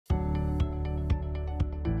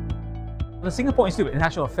The Singapore Institute of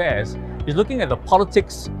International Affairs is looking at the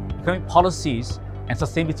politics, economic policies, and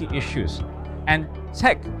sustainability issues. And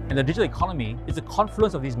tech and the digital economy is a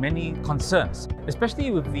confluence of these many concerns, especially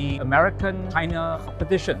with the American-China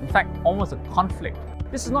competition, in fact, almost a conflict.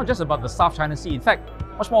 This is not just about the South China Sea. In fact,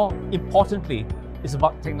 much more importantly, it's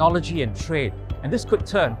about technology and trade, and this could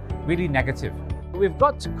turn really negative. We've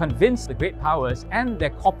got to convince the great powers and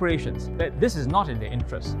their corporations that this is not in their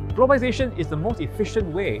interest. Globalization is the most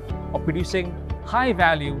efficient way of producing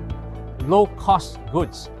high-value, low-cost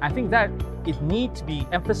goods. I think that it needs to be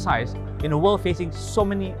emphasized in a world facing so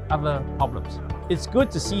many other problems. It's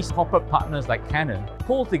good to see corporate partners like Canon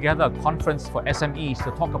pull together a conference for SMEs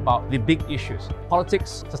to talk about the big issues.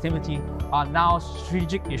 Politics, sustainability are now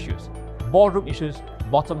strategic issues, boardroom issues,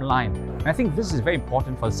 bottom line. And I think this is very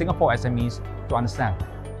important for the Singapore SMEs to understand.